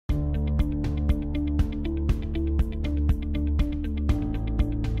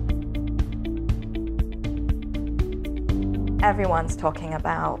Everyone's talking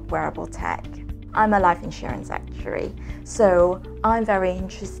about wearable tech. I'm a life insurance actuary, so I'm very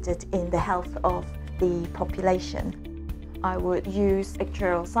interested in the health of the population. I would use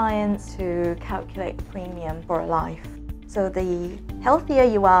actuarial science to calculate the premium for a life. So the healthier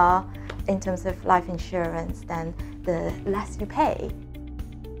you are in terms of life insurance, then the less you pay.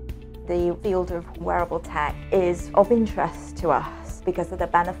 The field of wearable tech is of interest to us because of the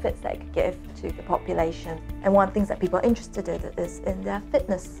benefits that it could give to the population. And one of the things that people are interested in is in their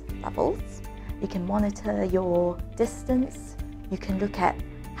fitness levels. You can monitor your distance, you can look at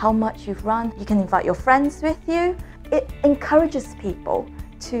how much you've run, you can invite your friends with you. It encourages people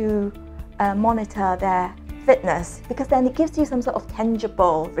to monitor their fitness because then it gives you some sort of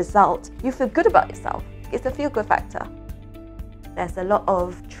tangible result. You feel good about yourself. It's a feel-good factor. There's a lot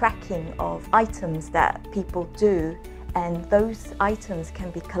of tracking of items that people do, and those items can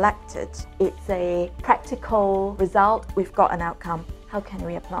be collected. It's a practical result. We've got an outcome. How can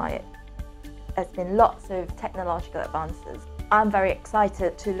we apply it? There's been lots of technological advances. I'm very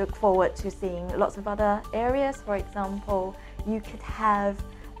excited to look forward to seeing lots of other areas. For example, you could have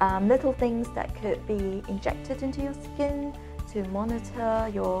little things that could be injected into your skin to monitor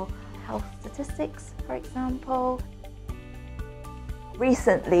your health statistics, for example.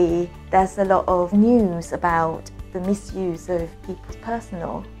 Recently, there's a lot of news about the misuse of people's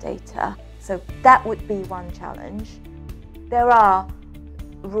personal data. So that would be one challenge. There are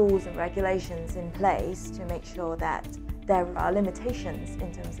rules and regulations in place to make sure that there are limitations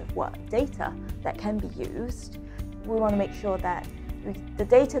in terms of what data that can be used. We want to make sure that the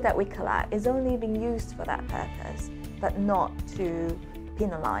data that we collect is only being used for that purpose, but not to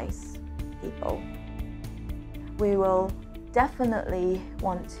penalize people. We will definitely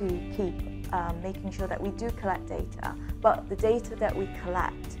want to keep making sure that we do collect data, but the data that we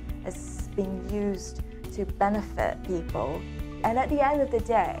collect is being used to benefit people. And at the end of the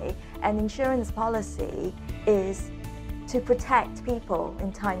day, an insurance policy is to protect people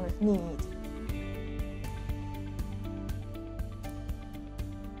in time of need.